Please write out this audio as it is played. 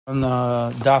On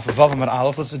Daf Vav Amud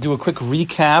Aleph, let's do a quick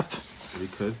recap.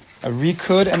 A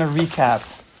rekud and a recap.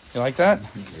 You like that? Yeah.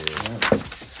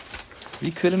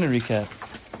 Rekud and a recap.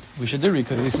 We should do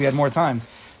rekud if we had more time.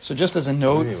 So just as a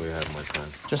note, we have more time.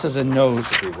 Just as a note,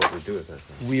 What we do with that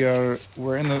time.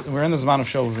 we're in the Zman of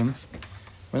Shovim.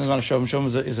 We're in the Zman of Shovim.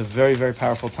 Shovim is a very, very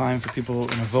powerful time for people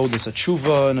in avodas a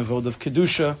tshuva, in avodah of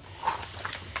kedusha.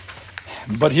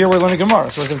 But here we're learning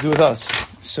Gemara, so what does it have to do with us?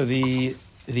 So the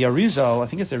Arizal, I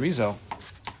think it's the Arizal.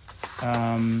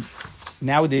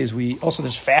 Nowadays,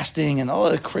 there's fasting and all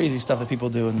the crazy stuff that people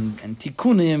do, and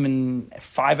tikkunim and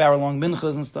 5-hour-long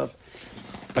minchas and stuff.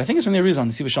 But I think it's from the Arizal,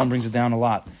 and the Sivashon brings it down a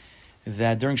lot,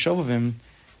 that during Shovavim,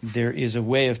 there is a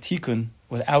way of tikkun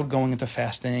without going into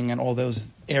fasting and all those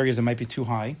areas that might be too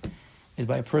high, is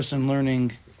by a person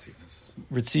learning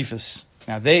Ritzifus.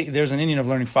 Now, there's an Indian of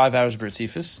learning 5 hours of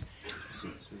Ritzifus,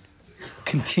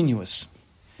 continuous.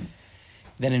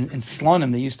 Then in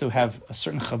Slonim, they used to have a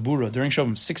certain chabura. During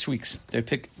Shovim, 6 weeks, they would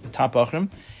pick the top achrim,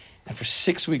 and for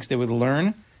 6 weeks, they would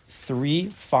learn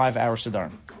 3 5-hour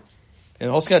Siddharim.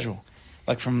 The whole schedule.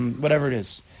 Like from whatever it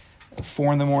is.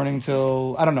 4 in the morning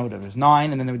till, I don't know what it is,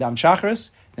 9, and then they would daven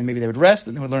Shacharis, then maybe they would rest,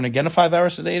 and they would learn again a 5-hour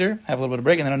Seder, have a little bit of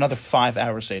break, and then another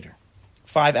 5-hour Seder.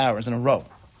 5 hours in a row.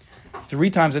 3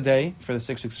 times a day for the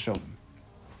 6 weeks of Shovim.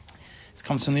 This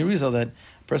comes from the Arizal that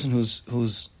a person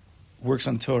who's works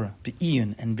on Torah,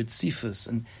 be'iyun and b'tzifus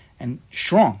and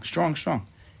strong.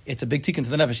 It's a big tikkun to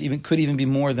the nefesh. Could even be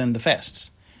more than the fasts.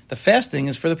 The fasting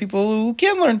is for the people who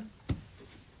can't learn.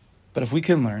 But if we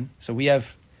can learn, so we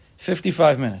have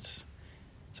 55 minutes.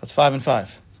 So it's 5 and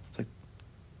 5. It's like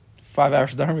 5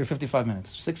 hours dharma, we have 55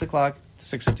 minutes. 6 o'clock to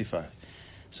 6:55.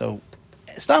 So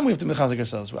it's time we have to mechazik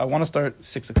ourselves. I want to start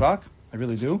 6 o'clock. I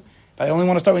really do. But I only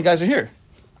want to start when you guys are here.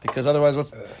 Because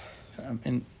otherwise,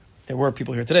 there were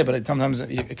people here today, but sometimes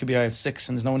it could be at 6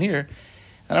 and there's no one here.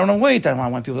 And I don't want to wait. I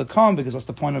want people to come because what's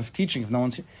the point of teaching if no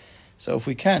one's here? So if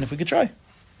we could try,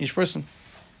 each person,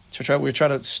 we try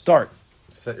to start.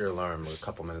 Set your alarm a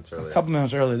couple minutes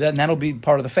earlier. And that'll be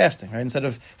part of the fasting, right? Instead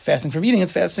of fasting from eating,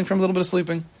 it's fasting from a little bit of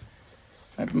sleeping.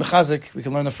 Right? Mechazik, we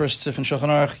can learn the first sif in Shulchan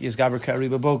Aruch, Yizgaber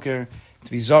Ka'ariba Boker,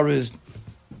 to be Zariz.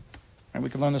 Right? We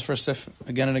can learn this first sif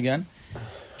again and again.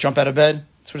 Jump out of bed.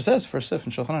 That's what it says, first sif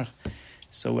in Shulchan Aruch.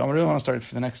 So I really want to start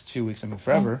for the next few weeks.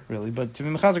 Forever, really. But to be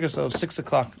mechazik ourselves, 6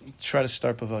 o'clock, try to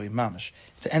start Pavali Mamish.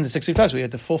 To end at 6:55, so we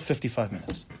had the full 55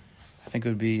 minutes. I think it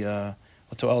would be a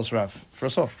to Elis Rav for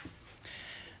us all.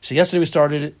 So yesterday we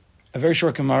started a very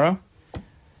short Gemara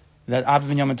that Abba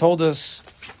Ben Yamin told us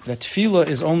that tefillah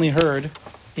is only heard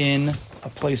in a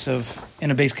base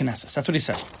Knesset. That's what he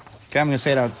said. Okay, I'm going to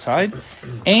say it outside.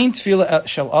 Ain tefillah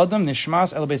shel adam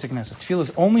nishmas el beis Knesset. Tefillah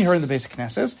is only heard in the beis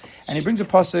Knesset, and he brings a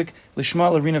pasuk lishma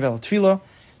l'rina vel tefillah.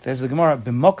 There's the Gemara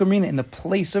b'makom rina, in the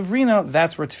place of rina.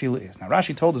 That's where tefillah is. Now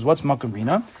Rashi told us what's makom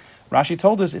rina. Rashi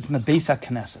told us it's in the beis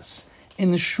Knesset,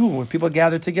 in the shul where people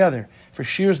gather together for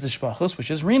shirs d'shpachos, which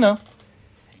is rina.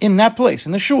 In that place,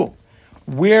 in the shul,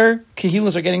 where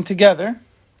kehilas are getting together,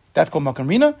 that's called makom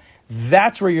rina.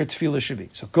 That's where your tefillah should be.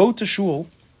 So go to shul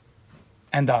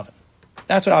and daven.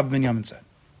 That's what Abba Ben Yamin said.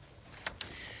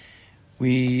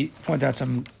 We pointed out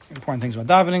some important things about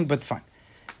davening, but fine.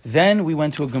 Then we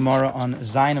went to a Gemara on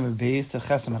Zayin Amud Beis to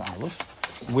Chesem and Aleph,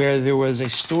 where there was a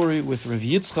story with Rav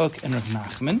Yitzchak and Rav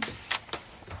Nachman.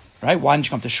 Right? Why didn't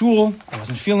you come to shul? I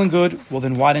wasn't feeling good. Well,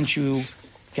 then why didn't you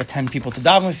get 10 people to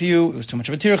daven with you? It was too much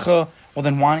of a tircha. Well,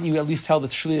 then why don't you at least tell the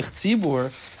Shliach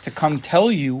Tzibur to come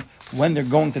tell you when they're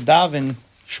going to daven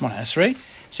Shemona Esrei,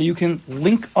 so you can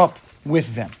link up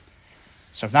with them.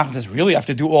 So if Nachman says, really, you have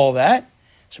to do all that?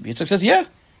 So Yitzchak says, yeah.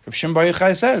 Reb Shimon Bar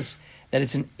Yochai says that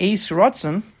it's an Eis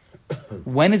Ratzon.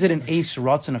 When is it an Eis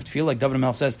Ratzon of Tefillah? Like David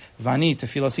Melch says, Vani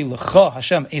Tefillasi L'cha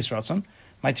Hashem Eis Ratzon.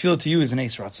 My Tefillah to you is an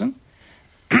Eis Ratzon.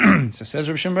 So says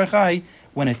Reb Shimon Bar Yochai,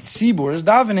 when a tzibur is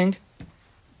davening,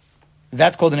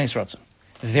 that's called an Eis Ratzon.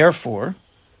 Therefore,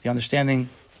 the understanding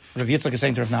Rav Yitzchak is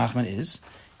saying to Rav Nachman is,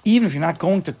 even if you're not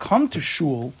going to come to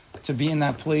shul to be in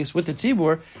that place with the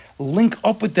tzibur, link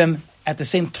up with them at the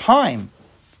same time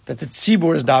that the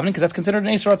tzibur is davening, because that's considered an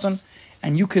Eis Ratzon,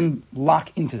 and you can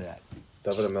lock into that.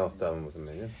 David Melch daven with a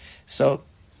million. So,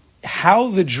 how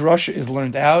the drasha is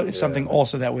learned out is something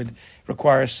also that would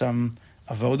require some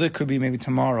avoda. It could be maybe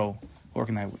tomorrow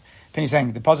working that. Penny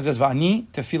saying the pasuk says Va'ani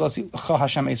tefilasi l'cha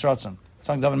Hashem Eis Ratzon. It's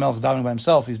like David Melch is davening by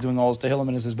himself. He's doing all his tehillim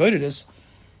and his bodidus,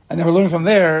 and then we're learning from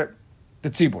there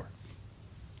the tzibur.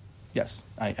 Yes,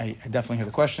 I definitely hear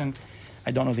the question.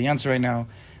 I don't know the answer right now,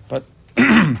 but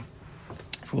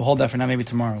we'll hold that for now. Maybe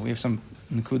tomorrow. We have some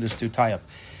nekudas to tie up.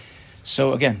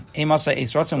 So again, Eimasa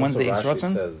Eis Ratzon. When's the Eis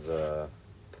Ratzon? Says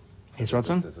Eis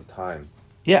Ratzon. There's a time.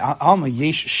 Yeah, Alma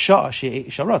Yesh Shah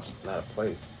Sharatz. Not a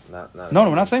place. Not. No,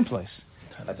 we're not saying place.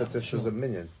 I thought this was a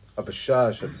minion. A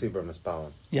b'shah shatzibur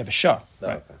mispalin. Yeah, but Shah. No,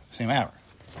 Right. okay. Same hour.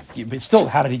 Yeah, but still,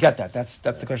 how did he get that? That's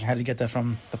the question. How did he get that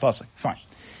from the pasuk? Fine.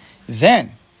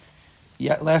 Then,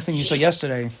 last thing you saw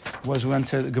yesterday was we went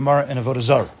to the Gemara in Avodah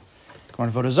Zarah. Gemara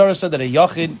in Avodah Zarah said that a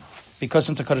yachid, because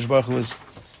since HaKadosh Baruch Hu was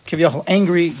kiviyachol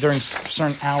angry during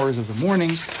certain hours of the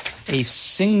morning, a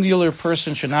singular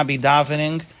person should not be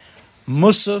davening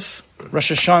Musaf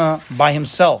Rosh Hashanah by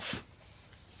himself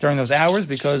during those hours,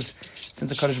 because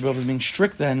since HaKadosh Baruch Hu is being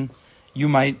strict, then you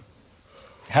might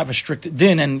have a strict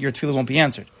din and your tefillah won't be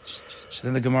answered. So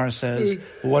then the Gemara says,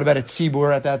 well, what about a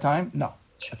tzibur at that time? No.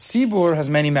 A tzibur has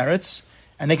many merits,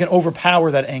 and they can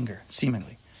overpower that anger,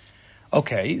 seemingly.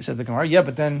 Okay, says the Gemara, yeah,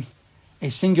 but then a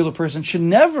singular person should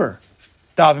never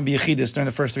daven b'yechidus during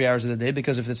the first 3 hours of the day,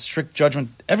 because if it's strict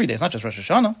judgment every day, it's not just Rosh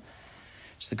Hashanah.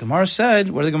 So the Gemara said,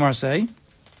 what did the Gemara say?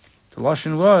 The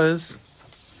lashon was,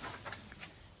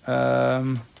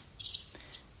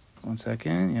 one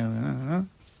second. Yeah.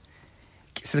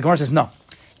 So the Gemara says, no.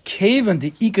 Kevan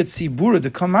the ikat tzibura de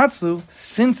kamatsu,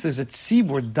 since there's a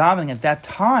tzibur davening at that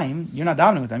time, you're not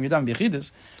davening with them, you're davening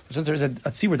b'yechidus, but since there's a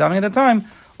tzibur davening at that time,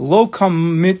 lo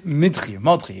kam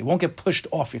madchi, it won't get pushed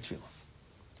off your tefillah.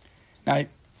 Now,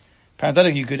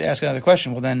 parenthetically, you could ask another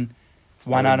question. Well, then,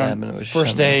 why not on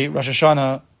first day Rosh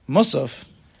Hashanah Musaf?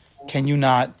 Can you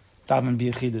not daven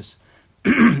b'yechidus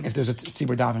if there's a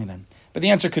tzibur davening then? But the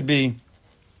answer could be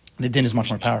the din is much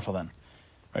more powerful then.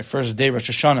 Right, first day Rosh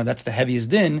Hashanah, that's the heaviest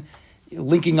din.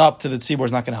 Linking up to the tzibur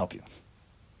is not going to help you.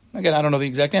 Again, I don't know the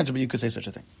exact answer, but you could say such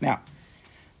a thing. Now,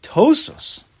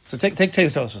 Tosos. So take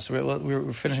Tosos.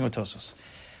 We're finishing with Tosos.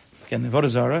 Again, the Avodah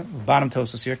Zarah, bottom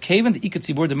Tosos here. Kaven the ikat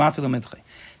tzibur de matzah l'mitche.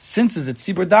 Since it's a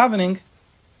tzibur davening,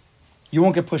 you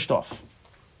won't get pushed off.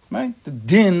 Right? The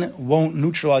din won't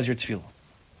neutralize your tefillah.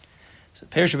 So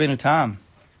Perish Rabbeinu Tam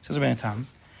says Rabbeinu Tam,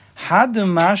 had the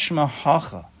mashma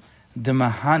hacha de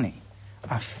mahani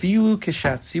afilu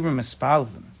kishat tzibur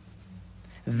mespalvim.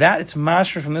 That it's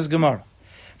mashma from this Gemara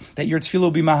that your tefillah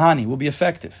will be mahani, will be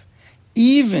effective,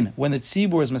 even when the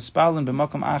tzibur is mespalvim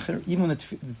b'makom acher, even when the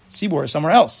tzibur is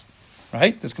somewhere else.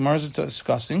 Right? This Gemara is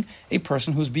discussing a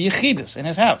person who's b'yechidus in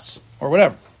his house or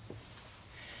whatever.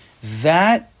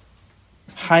 That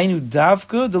hainu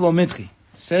davka de lo mitchi,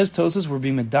 says Tosas, we're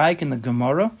being medayik in the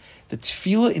Gemara, the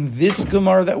tefillah in this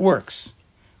Gemara that works,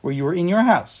 where you are in your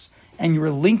house and you are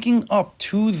linking up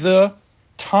to the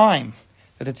time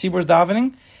that the tzibur is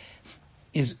davening,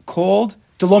 is called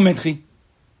de lo mitchi.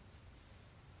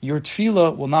 Your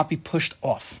tefillah will not be pushed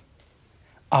off.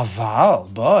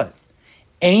 Aval, but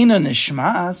Eina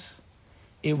nishmas,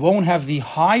 it won't have the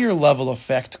higher level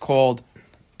effect called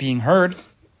being heard.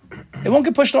 It won't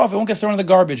get pushed off. It won't get thrown in the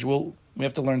garbage. We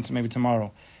have to learn maybe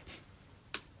tomorrow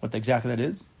what exactly that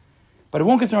is. But it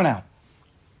won't get thrown out.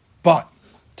 But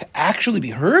to actually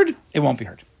be heard, it won't be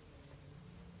heard.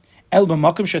 El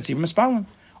b'makom shetzibur mispalin,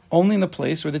 only in the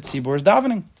place where the tzibur is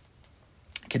davening.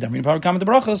 Kedamrin paru kamat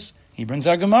brachos. He brings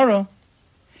our Gemara.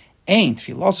 Ain't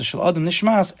tefillah shel adam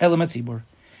nishmas elam tzibur.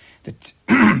 The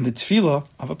tefillah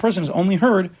of a person is only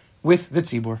heard with the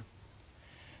tzibur.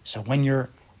 So when you're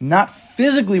not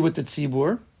physically with the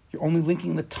tzibur, you're only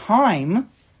linking the time,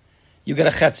 you get a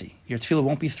chetzi. Your tefillah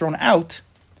won't be thrown out,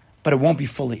 but it won't be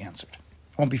fully answered.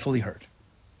 It won't be fully heard.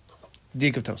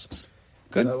 Dik of Tosos.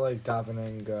 Good? Is that like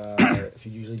davening, if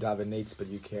you usually daven nates, but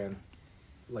you can,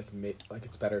 like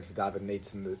it's better to daven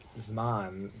nates in the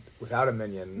Zman without a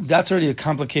minyan? That's already a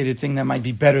complicated thing that might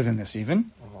be better than this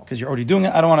even, because you're already doing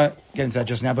it. I don't want to get into that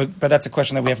just now, but that's a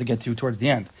question that we have to get to towards the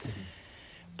end. Mm-hmm.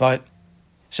 But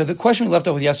so the question we left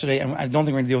off with yesterday, and I don't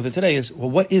think we're going to deal with it today, is, well,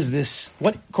 what is this?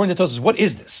 What, according to Tosafos, what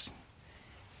is this?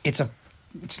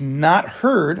 It's not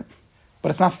heard, but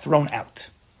it's not thrown out.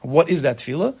 What is that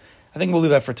tefillah? I think we'll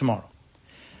leave that for tomorrow.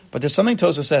 But there's something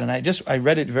Tosafos said, and I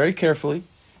read it very carefully.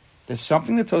 There's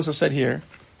something that Tosafos said here,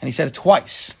 and he said it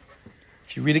twice.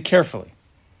 If you read it carefully,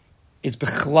 it's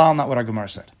bichlal not what our Gemara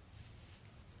said.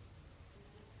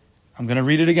 I'm going to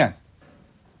read it again.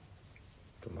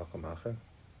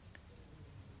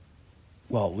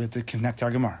 Well, we have to connect to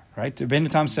our Gemara, right? Rabbeinu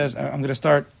Tam says, I'm going to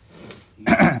start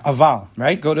Aval,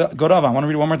 right? Go to Aval. I want to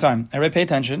read it one more time. Everybody pay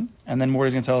attention, and then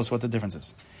Morty's going to tell us what the difference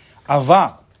is.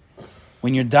 Aval,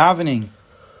 when you're davening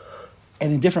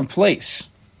in a different place,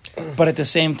 but at the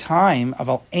same time,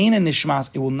 Aval Eina Nishmas,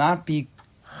 it will not be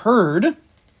heard,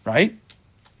 right?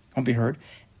 Won't be heard.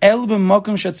 El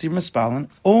b'makom shetzibur mispalin,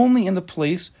 only in the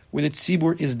place where the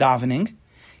tzibur is davening.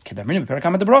 Kedamrin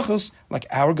b'perakamat brachos, like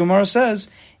our Gemara says,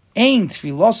 ain't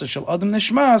tefillah shel adam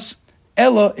nishmas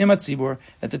ella imat tzibur,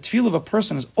 that the tefillah of a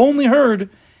person is only heard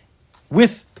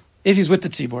if he's with the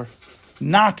tzibur,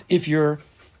 not if you're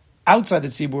outside the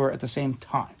tzibur at the same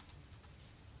time.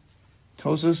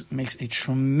 Tosafos makes a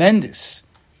tremendous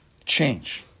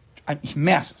change,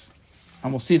 massive,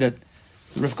 and we'll see that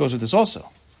the Rif goes with this also.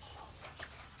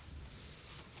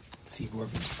 Tzibur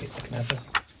versus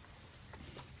Knesset.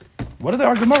 What did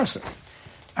our Gemara say?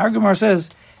 Our Gemara says,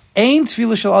 "Ein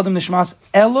tefillah shel adam nishmas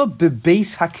ela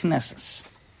bebeis haknesses."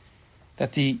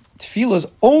 That the tefillah is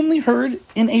only heard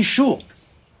in a shul.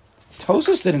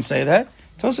 Tosafos didn't say that.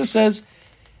 Tosafos says,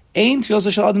 "Ein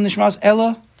tefillah shel adam nishmas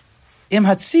ela im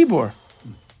hatzibur,"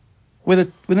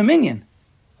 with a minyan.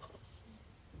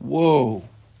 Whoa!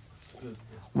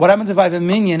 What happens if I have a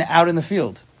minyan out in the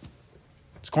field?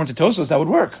 According to Tosafos, that would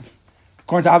work.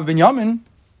 According to Abba Ben Yamin,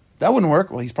 that wouldn't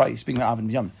work. Well, he's probably speaking about Abba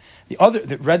Ben Yamin.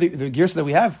 The gears that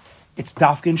we have, it's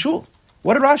dafka in shul.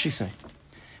 What did Rashi say?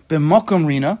 B'makom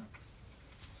rina,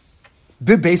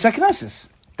 b'beis haknesses.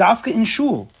 Dafka in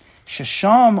shul.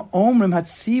 Shesham omrim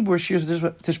hatzibur shirs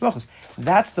tishbachos.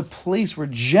 That's the place where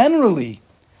generally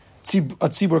a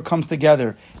tzibur comes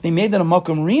together. They made that a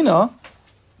makom rina,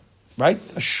 right?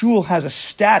 A shul has a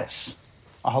status,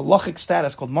 a halachic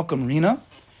status called makom rina.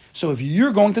 So if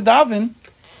you're going to daven,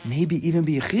 maybe even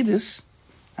be yechidus.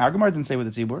 Our Gemara didn't say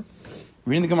with the tzibur.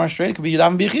 Reading the Gemara straight, it could be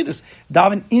daven be yechidus.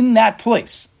 Daven in that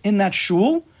place, in that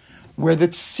shul, where the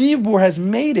tzibur has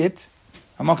made it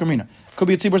a makom rina. Could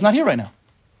be a tzibur's not here right now,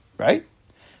 right?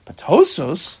 But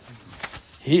Tosafos,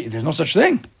 there's no such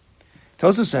thing.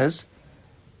 Tosafos says,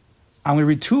 I'm going to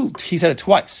read two. He said it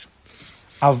twice.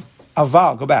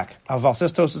 Aval, go back. Aval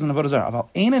says Tosafos in the Avodah Zarah. Aval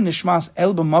eina nishmas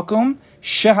el b'makom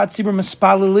shehat tzibur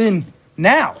mispalelin.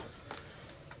 Now,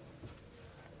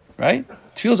 right?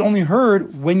 Tefillah is only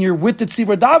heard when you're with the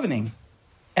tzibur davening.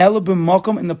 El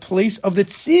b'makom, in the place of the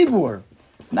tzibur,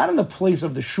 not in the place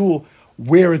of the shul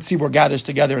where a tzibur gathers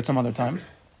together at some other time.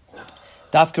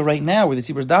 Dafka right now, where the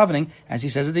tzibur is davening, as he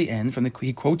says at the end,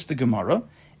 he quotes the Gemara,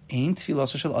 Ein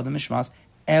tefillah shel adam mishmas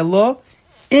elo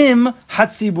im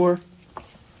hatzibur.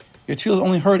 Your tefillah is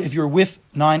only heard if you're with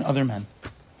 9 other men.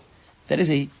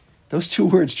 Those 2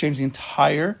 words change the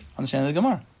entire understanding of the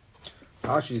Gemara.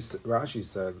 Rashi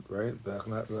said, right?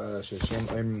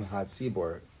 Sheshem im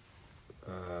hatzibur,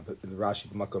 but in Rashi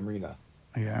b'makom rina.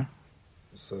 Yeah.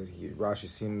 So Rashi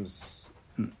seems.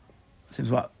 Seems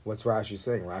what? What's Rashi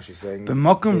saying? Rashi saying the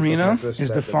makom rina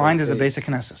is defined as a basic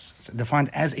knesses. It's defined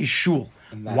as a shul.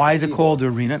 Why is it called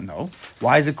arena? No.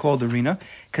 Why is it called arena?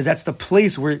 Because that's the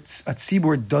place where a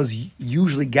tzibur does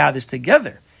usually gathers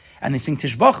together, and they sing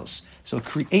tishbachos. So it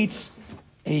creates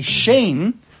a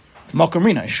shame. Makom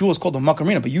rina. A shul is called a makom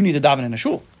rina, but you need to daven in a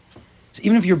shul. So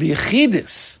even if you're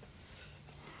biyachidis,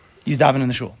 you daven in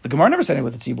the shul. The Gemara never said it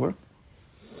with the tzibur.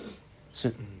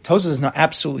 So Tosafos is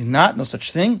absolutely not, no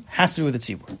such thing. Has to be with the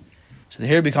tzibur. So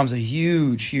here it becomes a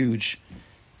huge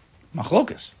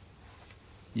machlokas.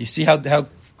 You see how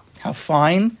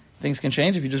fine things can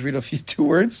change if you just read a few 2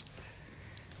 words.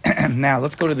 Now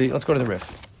let's go to the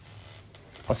Rif.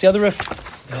 Let's see how the Rif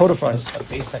codifies. A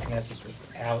basic knesses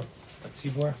without a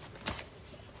tzibur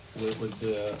would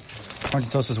the According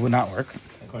to Tosafos would not work.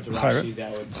 According to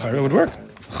Rashi, it would work.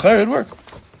 It would work.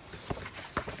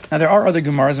 Now there are other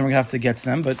Gemaras, and we're going to have to get to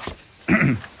them, but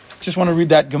just want to read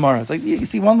that Gemara. It's like, you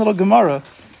see one little Gemara,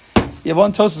 you have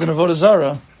one Tosafos and a Avodah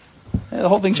Zarah, the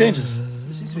whole thing changes.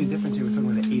 There seems to be a difference here. We're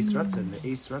talking about the Eis Ratzon.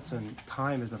 The Eis Ratzon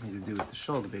time has nothing to do with the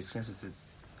Shul. The base Knesset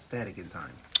is static in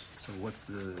time. So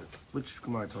which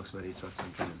Gemara talks about Eis Ratzon?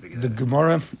 I'm trying to figure The that out.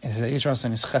 Gemara is Eis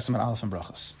Ratzon is Chesem and Aleph and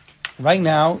Brachos. Right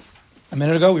now, a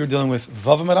minute ago, we were dealing with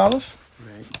Vav and Aleph,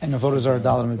 Right. and Avodah Zarah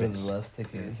Dalet and When's Beis. the last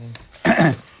take anything?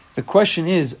 The question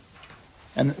is,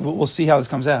 and we'll see how this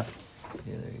comes out.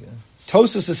 Yeah, there you go.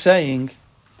 Tosafos is saying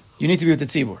you need to be with the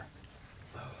tzibur,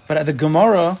 but at the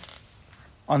Gemara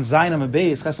on Zayin and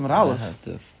Beis Chesem and I Aleph have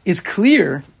to is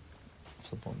clear.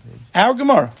 flip one page. Our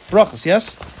Gemara Brachos,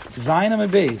 yes, Zayin and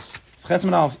Beis Chesem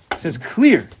and Aleph says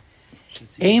clear.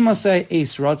 When is the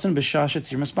Eis Ratzon?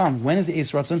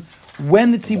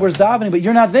 When the tzibur is davening, but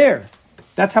you're not there.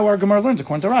 That's how our Gemara learns,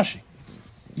 according to Rashi.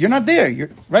 You're not there.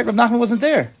 Right? Rav Nachman wasn't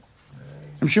there.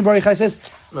 Rav Shimon Bar Yochai says,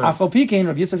 Afal Pikein,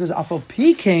 Rav Yitzchak says, Afal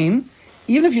Pikein,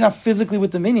 even if you're not physically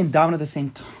with the minyan, daven at the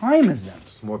same time as them.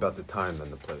 It's more about the time than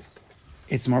the place.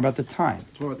 It's more about the time.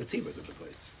 It's more about the tzibur than the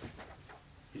place.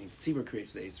 You think the tzibur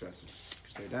creates the Eis Ratzon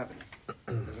because they're davening.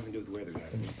 It has nothing to do with where they're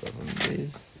davening. Flip one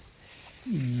page.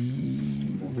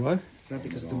 What? It's not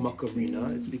because the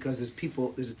makarina. It's because there's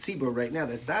a tzibur right now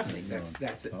that's davening.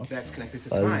 That's connected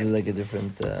to Oh, this is time. like a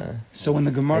different... So when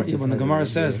the Gemara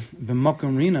says,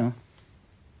 B'makom rina,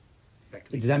 That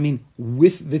could be- does that mean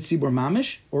with the tzibur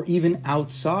mamish, or even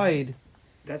outside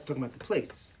that's talking about the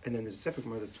place, and then there's a separate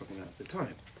Gemara that's talking about the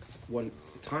time. The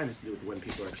time has to do with when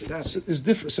people are actually davening. So there's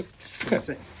different. So,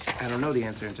 okay. I don't know the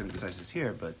answer in terms of the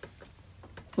here, but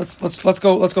Let's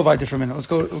go weiter for a minute. Let's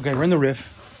go. Okay, we're in the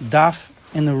Rif. Daf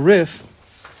in the Rif.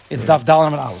 It's Daf Dal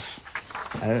and Aleph.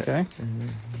 Okay.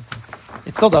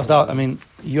 It's still Daf Dal. I mean,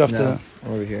 you have to.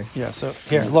 Over here. Yeah. So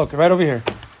here, look, right over here.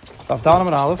 Daf Dal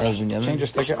and Aleph. Abba Binyamin. Change your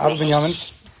sticker. Abba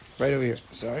Binyamin. Right over here.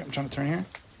 Sorry, I'm trying to turn here.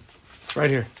 Right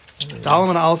here. Dal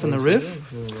and Aleph in the Rif.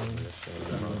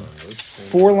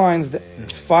 5 lines down.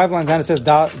 It says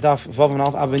Daf Vav and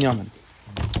Aleph Abba Binyamin.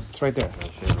 It's right there.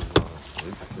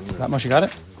 That much you got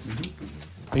it?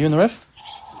 Are you in the Rif?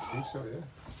 I think so, yeah.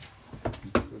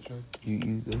 You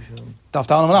go show him. Daf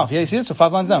Dal and Aleph. Yeah, you see it? So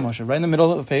 5 lines down, Moshe. Right in the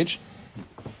middle of the page.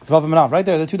 Vav and Aleph. Right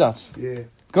there, the 2 dots. Yeah.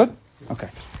 Good? Okay.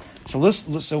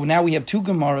 So now we have 2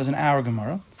 Gemaras in our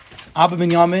Gemara. Abba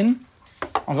Binyamin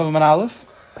on Vav and Aleph.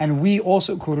 And we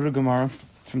also quoted a Gemara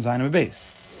from Zayin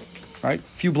Beis. Right?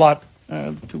 Two blot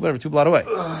away.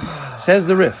 Says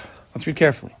the Rif. Let's read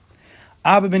carefully.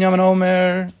 Abba Binyamin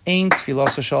Omer ain't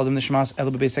tfilas shalom nishmas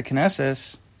ela bebeis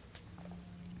hakneses.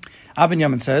 Abba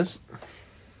Binyamin says,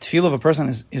 tefillah of a person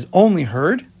is only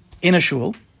heard in a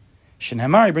shul.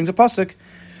 Shenemar, he brings a pasuk,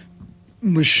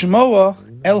 Lishmoa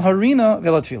el harina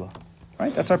vela tefillah.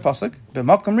 Right? That's our pasuk.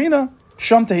 B'makom rina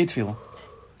sham tehei tefillah.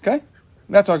 Okay?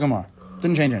 That's our Gemara.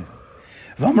 Didn't change anything.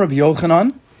 Vam Rabbi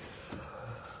Yochanan,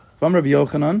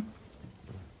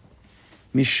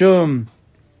 Mishum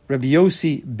Rabbi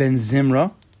Yossi ben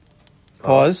Zimra.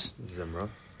 Pause. Zimra.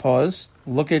 Pause.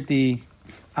 Look at the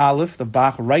Aleph, the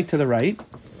Bach, right to the right.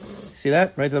 See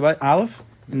that? Right to the right. Aleph.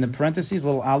 In the parentheses,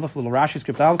 little Aleph, little Rashi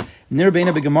script Aleph. Nir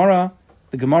Beina B'Gemara,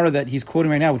 the Gemara that he's quoting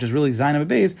right now, which is really Zayin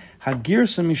Beis,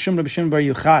 Hagirsa Mishum Rabbi Shimon Bar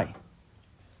Yochai.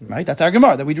 Right? That's our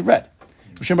Gemara that we read.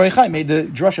 Rabbi Shimon Bar Yochai made the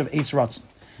drush of Eis Ratzon.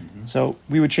 So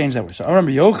we would change that word. So I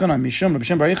remember Yochanan Mishum Rabbi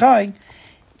Shimon Bar Yochai.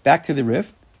 Back to the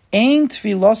Rif. Ein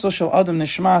tfilaso shel adam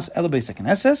nishmas ela beis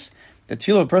hakneses. The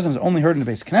tefillah of a person is only heard in the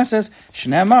beis hakneses.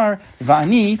 Shneamar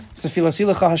va'ani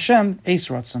sefilasi lecha Hashem eis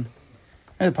ratzon.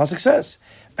 And the pasuk says,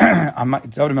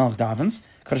 David Melech davens.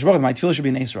 Kadosh Baruch Hu, my tefillah should be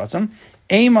an eis ratzon.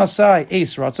 Ein masai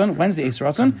eis ratzon. When's the eis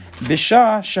ratzon?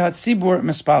 Bisha shahat tzibur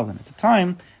mispalin. At the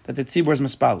time that the tzibur is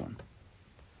mispalin.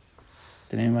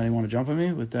 Did anybody want to jump on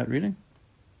me with that reading?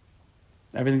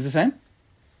 Everything's the same?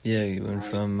 Yeah, you went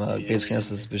from Beis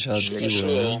Knesset B'Shad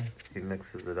Tzibur. He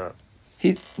mixes it up.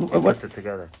 He Puts it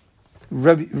together.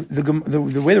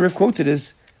 The way the Rif quotes it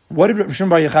is, what did Rabbi Shimon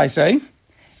Bar Yochai say?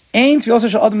 Ein tfilas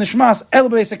shel adam nishmas el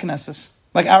beis hakneses.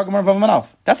 Like our Gemara Vav and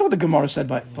Aleph. That's not what the Gemara said.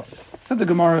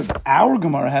 Our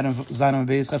Gemara had in Zayin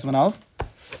Beis Ches and Aleph.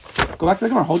 Go back to the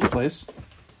Gemara. Hold your place.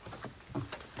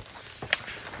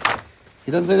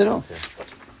 He doesn't say that at all.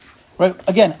 Right.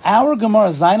 Again, our Gemara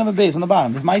Zayin Beis on the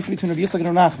bottom. There's ma'aseh between Rabbi Yitzchak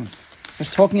and Rabbi Nachman.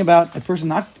 It's talking about a person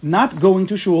not going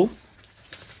to shul,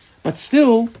 but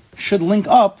still should link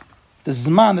up the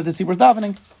zman that the tzibur is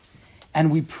davening,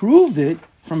 and we proved it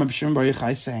from Rabbi Shimon Bar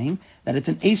Yochai saying that it's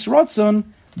an eis ratzon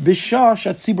b'shah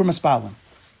shat tzibur mispalin.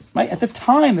 Right at the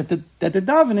time that they're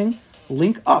davening,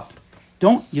 link up.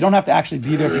 You don't have to actually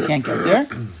be there if you can't get there,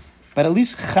 but at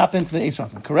least chap into the eis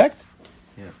ratzon. Correct?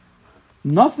 Yeah.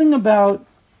 Nothing about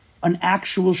an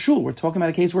actual shul. We're talking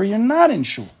about a case where you're not in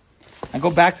shul. And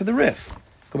go back to the Rif.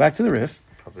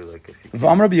 Probably like if you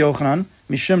V'am Rabbi Yochanan,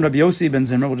 Mishum Rabbi Yossi ben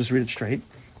Zimra, we'll just read it straight.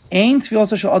 Ein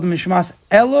tfilas shel adam nishmas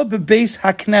ela bebeis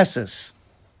hakneses.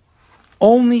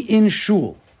 Only in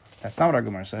shul. That's not what our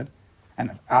Gemara said.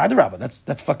 And either Rabbi, that's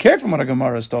fakert from what our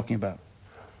Gemara is talking about.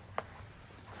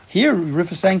 Here,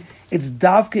 Rif is saying it's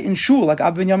davka in shul, like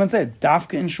Abba Binyamin said,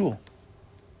 davka in shul.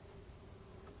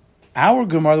 Our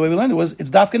Gemara, the way we learned it was,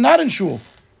 it's dafka not in shul.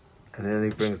 And then he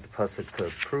brings the pasuk to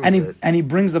prove And he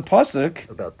brings the pasuk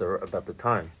about the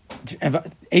time.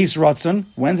 Eis Ratzon.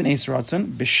 When's an Eis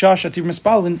Ratzon? B'shah shativ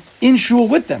mispalin in shul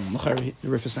with them. The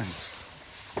Rif is saying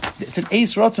it's an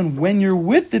Eis Ratzon when you're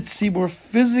with the tzibur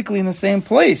physically in the same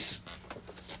place.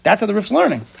 That's how the Rif's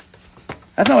learning.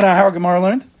 That's not what our Gemara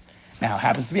learned. Now it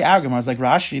happens to be our Gemara. It's like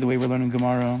Rashi, the way we're learning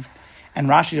Gemara. And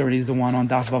Rashi already is the one on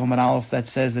Daf Vav and Aleph that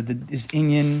says that this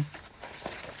inyan,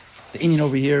 the inyan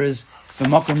over here is the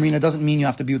Makom Rina doesn't mean you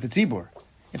have to be with the tzibur.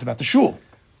 It's about the shul,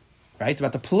 right? It's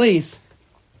about the place.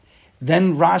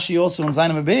 Then Rashi also in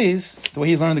Zayin Beis, the way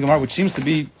he's learning the Gemara, which seems to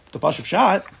be the Pashup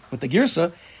Shat with the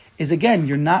Girsa, is again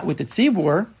you're not with the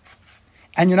tzibur,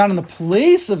 and you're not in the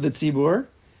place of the tzibur,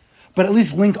 but at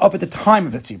least link up at the time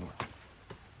of the tzibur.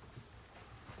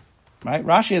 Right?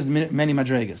 Rashi has many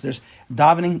madregas. There's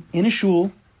davening in a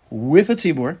shul with a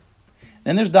tzibur.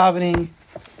 Then there's davening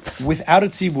without a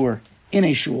tzibur in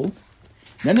a shul.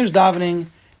 Then there's davening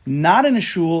not in a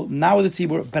shul, not with the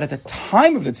tzibur, but at the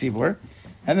time of the tzibur,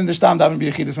 and then there's stam davening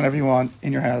b'yechidus whenever you want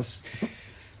in your house,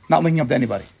 not linking up to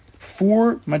anybody.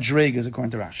 4 madregas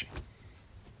according to Rashi,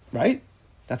 right?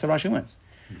 That's how Rashi wins.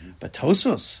 But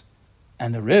Tosafos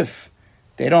and the Rif,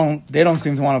 they don't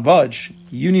seem to want to budge.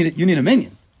 You need a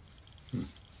minion,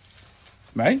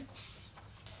 right?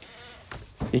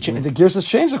 The gears has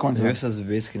changed according to The him. Rif says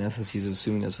basically he's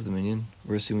assuming that's with the minion.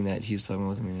 We're assuming that he's talking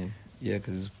about the minion. Yeah,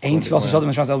 because Ain't Tfilas Shalom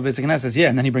Mishmas El Beis HaKnesses. Yeah,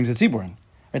 and then he brings the tzibur in.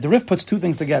 Right? The Rif puts 2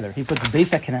 things together. He puts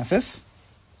Beis HaKnesses,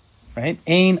 right?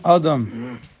 Ein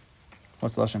Adam.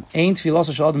 What's the lashon? Ein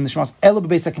Tfilas Shalom Mishmas El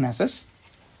Beis HaKnesses.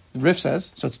 The Rif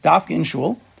says so. It's dafka in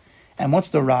shul, and what's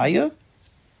the raya?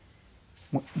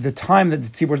 The time that the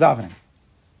tzibur is davening.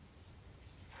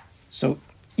 So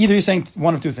either you're saying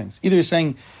one of 2 things. Either you're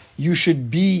saying you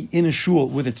should be in a shul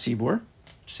with a tzibur,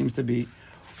 which seems to be.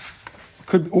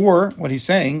 Or what he's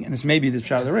saying, and this may be the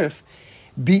pshat of the Rif,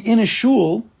 be in a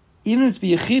shul, even if it's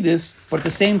be yechidus, but at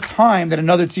the same time that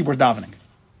another tzibur is davening.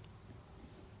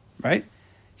 Right?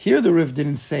 Here the Rif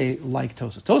didn't say like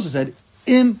Tosafos. Tosafos said,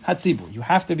 in hatzibur. You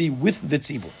have to be with the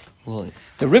tzibur. Well,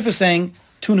 The Rif is saying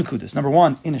 2 nekudas. Number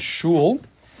 1, in a shul,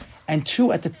 and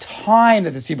 2, at the time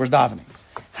that the tzibur is davening.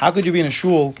 How could you be in a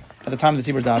shul at the time that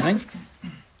the tzibur is davening?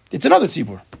 It's another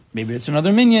tzibur. Maybe it's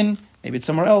another minyan. Maybe it's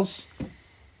somewhere else.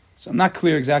 So I'm not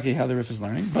clear exactly how the Rif is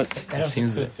learning, but I don't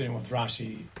seems think it could fit in with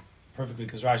Rashi perfectly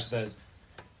because Rashi says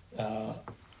El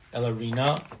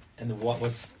Arena and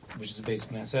what's which is the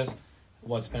basic that says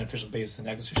what's beneficial base and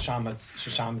next Shashamat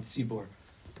Tzibur.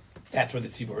 That's where the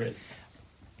Tzibur is.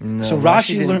 no, So Rashi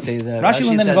didn't learned- say that. Rashi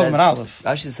learned that in said Vav that's- Aleph.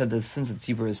 Rashi said that since the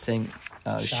tzibur is saying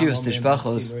Shalom shiras and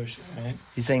tishbachos, Tzibur, right?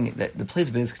 he's saying that the place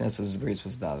of Beis Knesset is where you're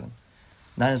supposed to daven.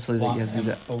 Not necessarily that you have to be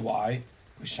that. But why?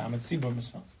 Shamat Tzibur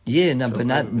Misma. Yeah, no, but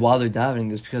not while they're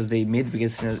davening. It's because they made the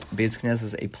Beis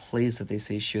Knesset a place that they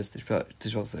say shiras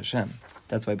tishbachos Hashem.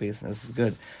 That's why Beis Knesset is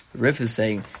good. The Rif is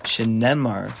saying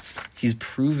shenemar. He's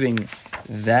proving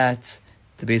that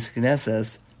the Beis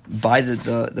Knesset by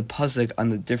the pasuk on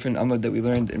the different amud that we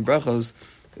learned in brachos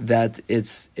that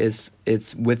it's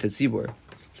with the tzibur.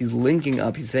 He's linking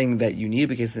up. He's saying that you need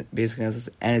Beis Knesset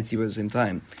and a tzibur at the same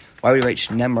time. Why would he write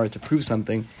shenemar to prove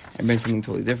something and bring something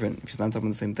totally different if he's not talking about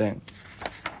the same thing?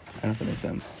 I don't know if that makes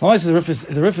sense. well, the Rif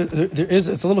is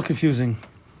it's a little confusing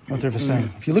what the Rif is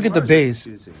saying. If you look at the base,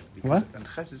 what? And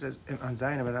Chesed says on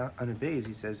Zion and on the base,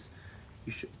 he says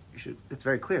you should. It's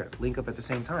very clear. Link up at the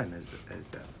same time as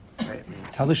them. Right? I mean,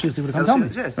 tell the shul to come tell tell me.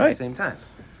 yeah, it's at Right. the same time.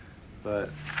 But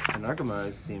in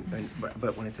Argama,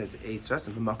 but when it says a stress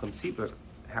and b'makom tzibur,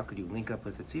 how could you link up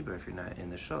with the tzibur if you're not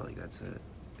in the shul? Like it's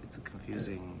a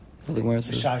confusing. Well, the Gemara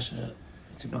says- Shasha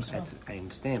Tzibur No, Misma. I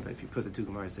understand, but if you put the 2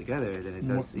 Gemaras together, then it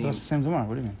does seem. That's the same Gemara.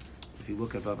 What do you mean? If you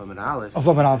look at Vav and Aleph,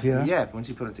 Vav and Aleph, yeah. Yeah, but once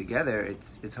you put them together,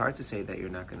 it's hard to say that you're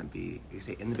not going to be. You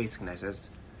say in the basic Knesset,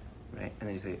 right, and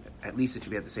then you say at least it should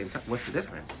be at the same time. What's the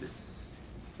difference? It's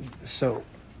So,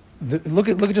 look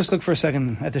for a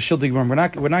second at the Shul II. We're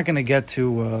not going to get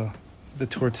to the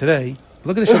tour today.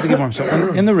 Look at the Shul II.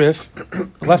 So in the Rif, the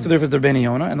left of the Rif is the Rabbeinu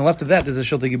Yonah, and the left of that is the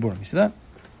Shul II. You see that?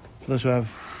 For those who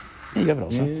have, yeah, you have it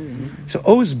also. So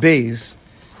O's Bays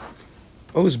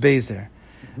there.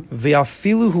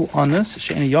 V'afilu hu anas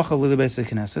she'en yochel l'beis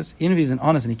knesses. Even if he's an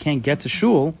anas and he can't get to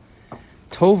shul,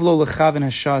 tov lo lechavin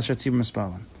hashas shatzibur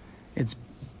mispalan. It's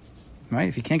right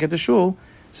if he can't get to shul,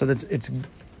 so that's it's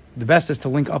the best is to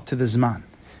link up to the zman.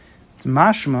 It's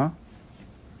mashma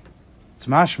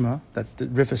that the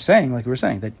Rif is saying, like we were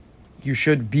saying, that you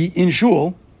should be in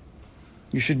shul,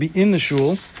 you should be in the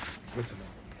shul,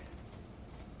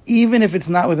 even if it's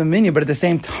not with a minyan, but at the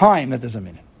same time that there's a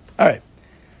minyan. All right.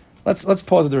 Let's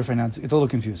pause the Rif right now. It's a little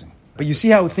confusing. But you see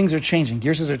how things are changing.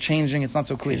 Gearses are changing. It's not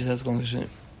so I clear. just ask one question.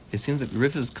 It seems like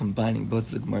Rif is combining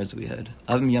both of the Gemaras that we had.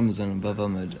 Avim Yamazon and Vav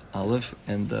Amud Aleph,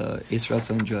 and the Eis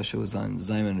Ratzon and Joshua was on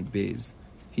Zion and Beis.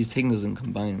 He's taking those and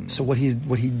combining them. So what he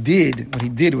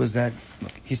did was that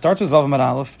look, he starts with Vav Amud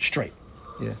Aleph straight.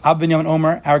 Yeah. Ab Ben Yamin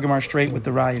Omer, our Gemara straight with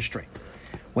the Raya straight.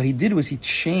 What he did was he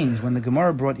changed when the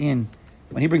Gemara brought in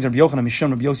when he brings Rabbi Yochanan Mishum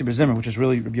Rabbi Yossi Bar Zimmer, which is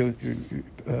really Rabbi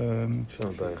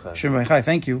Shimon Bar Chai.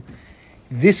 Thank you.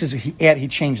 This is he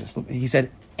changed this. He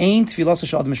said, "Ain tfilas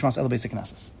shel adam mishmas el beis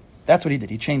knesses." That's what he did.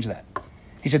 He changed that.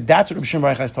 He said that's what Rabbi Shimon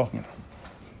Bar Chai is talking about.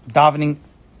 Davening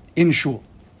in shul.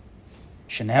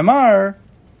 Shenemar.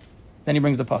 Then he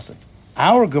brings the pasuk.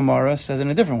 Our Gemara says in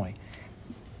a different way.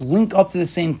 Link up to the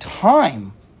same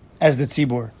time as the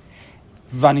tzibur.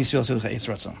 Vanis tfilas eis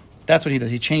ratzon. That's what he does.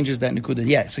 He changes that nekuda.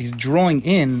 Yeah, so he's drawing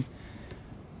in.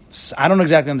 I don't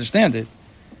exactly understand it,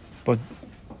 but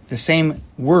the same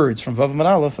words from Vav Amud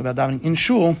Aleph about davening in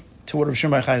shul to what Rav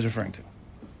Shimon Bar Chai is referring to.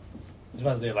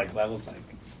 Sometimes they're like levels, like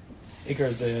Iker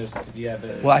is this. Do you have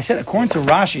a? Well, I said according to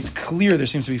Rashi, it's clear there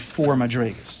seems to be 4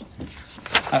 madrigas.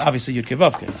 Obviously, Yud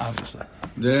Kevavke, obviously.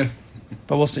 Yeah.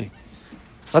 But we'll see.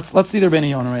 Let's see the Rabbeinu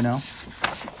Yonah right now.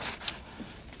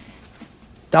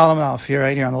 Dalam and Alf here,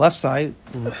 right here on the left side.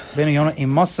 Rabbeinu Yonah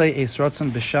Imosei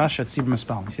Eisrotzen B'Shah Shatzibur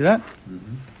Mispalin. You see that?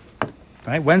 Mm-hmm.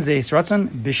 Right. Wednesday Eisrotzen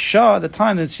B'Shah, the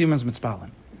time that Shimon's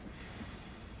Mispalin.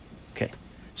 Okay.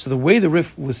 So the way the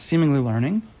Rif was seemingly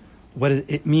learning, what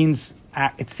it means,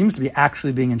 it seems to be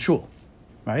actually being in shul,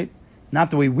 right?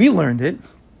 Not the way we learned it,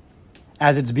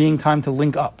 as it's being time to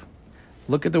link up.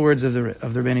 Look at the words of the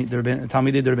Talmidei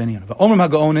Rabbeinu Yonah. V'omrim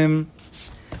ha'gaonim,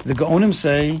 the Gaonim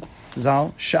say,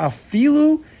 Zal,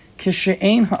 sha'afilu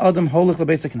kishe'ein ha'adam holich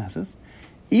lebeis haknesses,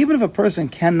 even if a person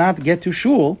cannot get to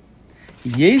shul,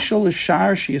 yeshol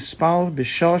l'shar she'yispal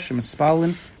b'shah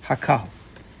she'mispalin hakal.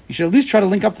 You should at least try to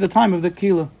link up to the time of the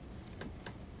kila.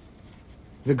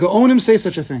 The Gaonim say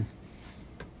such a thing.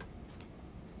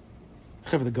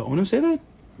 The Gaonim say that?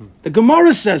 The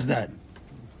Gemara says that.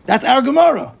 That's our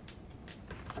Gemara.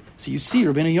 So you see,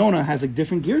 Rabbeinu Yonah has a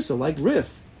different girsa, like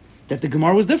Rif, that the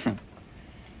Gemara was different.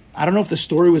 I don't know if the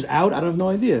story was out, I have no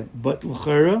idea. But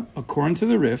l'chera, according to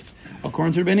the Rif,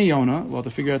 according to Rabbeinu Yonah, we'll have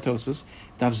to figure out Tosafos,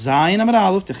 Daf Zayin Amud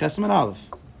Aleph, Teches Amud Aleph,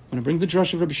 when it brings the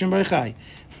drush of Rabbi Shimon Bar Yochai,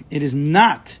 it is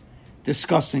not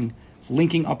discussing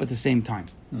linking up at the same time.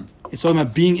 It's talking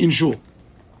about being in shul.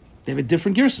 They have a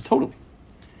different girsa, totally.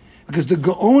 Because the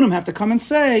Gaonim have to come and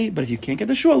say, but if you can't get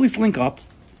the shul, at least link up.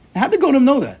 Now, how did the Gaonim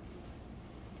know that?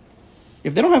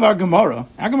 If they don't have our Gemara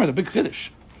is a big chiddush.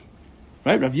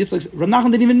 Right? Rav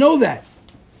Nachman didn't even know that.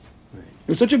 Right. It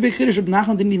was such a big chiddush, Rav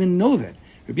Nachman didn't even know that.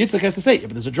 Rav Yitzchak has to say, yeah,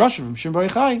 but there's a drasha from Shimon Bar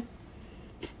Yochai,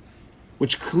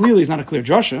 which clearly is not a clear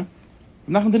drasha.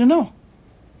 Rav Nachman didn't know.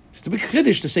 It's a big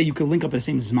chiddush to say you can link up at the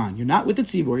same zman. You're not with the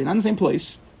tzibur, you're not in the same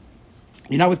place,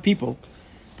 you're not with people,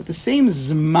 but the same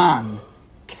zman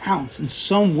counts in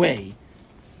some way.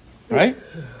 Right?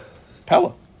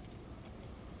 Pella.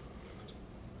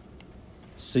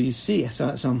 So you see,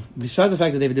 so besides the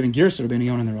fact that they have a different girsa, Rabbeinu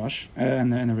Yonah and the Rosh,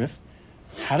 and the Rif,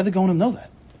 how did the Gaonim know that?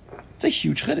 It's a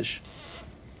huge chiddush.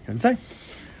 He doesn't say.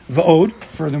 Va'od,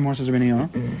 furthermore, says Rabbeinu Yonah,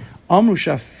 Amru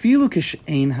shafilu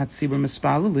kishein hatzibur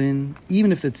mispalelin,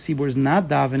 even if the tzibur is not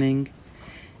davening,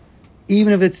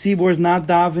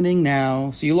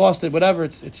 now, so you lost it, whatever,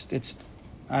 it's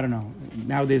I don't know,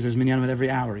 nowadays there's minyanim at every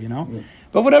hour, you know? Yeah.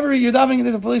 But whatever, you're davening,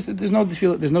 there's a place, there's no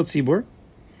tzibur.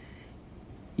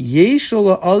 If you're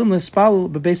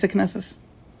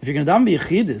going to daven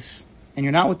b'yechidus and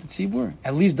you're not with the tzibur,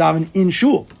 at least daven in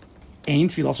shul. Ein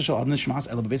tefillah shel adam nishmas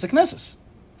ela b'beis haknesses.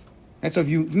 Right, so if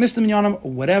you miss the minyanim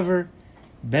or whatever,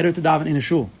 better to daven in a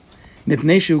shul.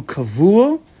 Mipnei shu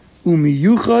kavua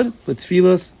umiyuchad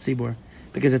l'tfilas tzibur,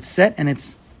 because it's set and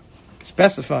it's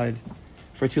specified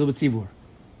for tefillah b'tzibur.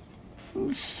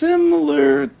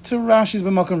 Similar to Rashi's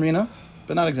b'makom rina,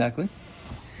 but not exactly.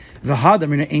 And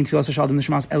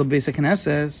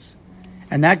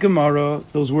that Gemara,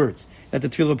 those words, that the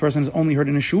tefillah of a person is only heard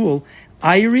in a shul,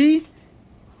 Ayri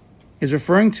is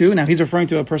referring to, now he's referring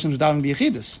to a person who's davening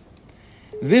b'yechidus.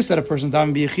 This, that a person is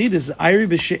davening b'yechidus, is Ayri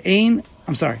b'she'ein,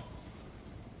 I'm sorry.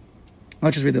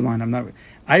 Let's just read the line,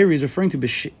 Ayri is referring to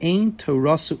b'she'ein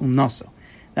torasu umnaso.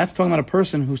 That's talking about a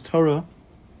person whose Torah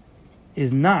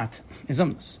is not, is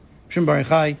umnas. Shimon Bar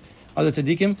Yochai, other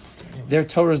tzaddikim, their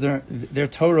Torah was their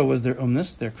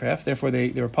umnus, their craft. Therefore, they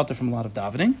were patur from a lot of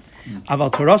davening.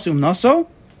 Aval torasu umnaso,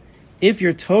 if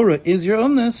your Torah is your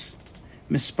umnus,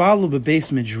 mispalu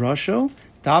bebeis midrasho,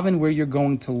 daven where you're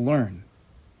going to learn.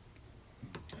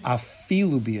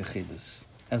 Afilu biyachidus,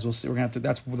 as we'll see. We're going to have to.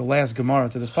 That's the last Gemara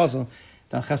to this puzzle.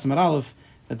 That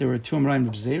there were two Amrayim,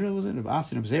 Reb Zera, was it? Reb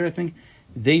Asi and Reb Zera, I think.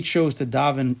 They chose to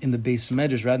daven in the base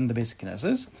medrash rather than the base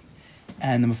knesses.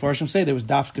 And the Mefarshim say there was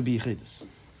dafka b'yechidus.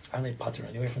 Aren't they patur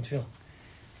anyway from tefillah?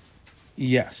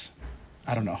 Yes.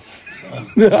 I don't know.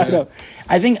 So,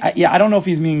 I think, I don't know if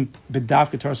he's meaning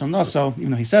b'dafka Torah no. So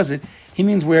even though he says it, he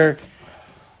means where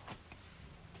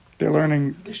they're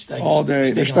learning all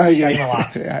day. They're studying a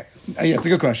lot. Yeah, it's a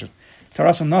good question.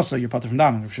 Torah no, so you're patur from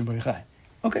davening.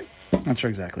 Okay, not sure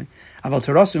exactly. Aval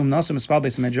Torah no, so mispal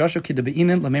beis medrasho kida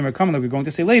beinin lamemer kamen that we're going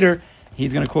to say later.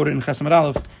 He's going to quote it in Chesed Amud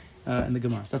Aleph. In the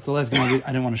Gemara. So that's the last Gemara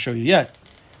I didn't want to show you yet.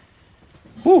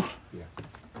 Whew. Yeah.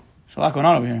 There's a lot going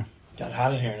on over here. Got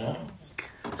hot in here now.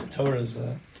 The Torah is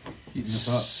heating us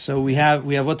up. So we have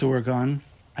what to work on.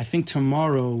 I think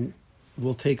tomorrow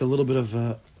we'll take a little bit of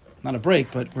not a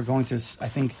break, but we're going to, I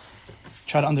think,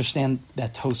 try to understand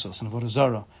that Tosafos and Avodah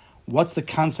Zarah. What's the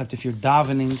concept if you're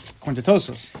davening, according to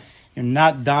Tosafos, you're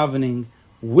not davening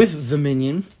with the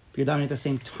minyan, but you're davening at the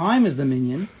same time as the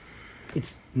minyan.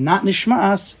 it's not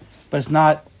nishmas, but it's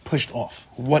not pushed off.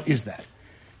 What is that?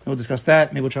 And we'll discuss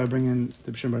that. Maybe we'll try to bring in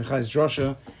the B'Shem Bar Yochai's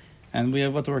drasha, and we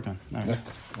have what to work on. All right.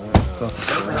 So,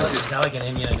 It's not like an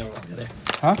Indian I know together.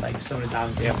 huh? Like someone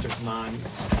davens after Zman,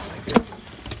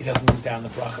 like he doesn't lose down the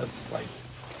brachas, like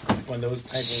when those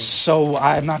type of. So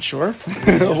I'm not sure.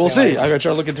 We'll see. I'm gonna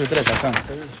try to look into it today. If I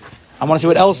can. I want to see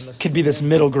what else could be this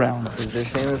middle ground. Is there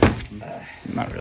famous? Not really.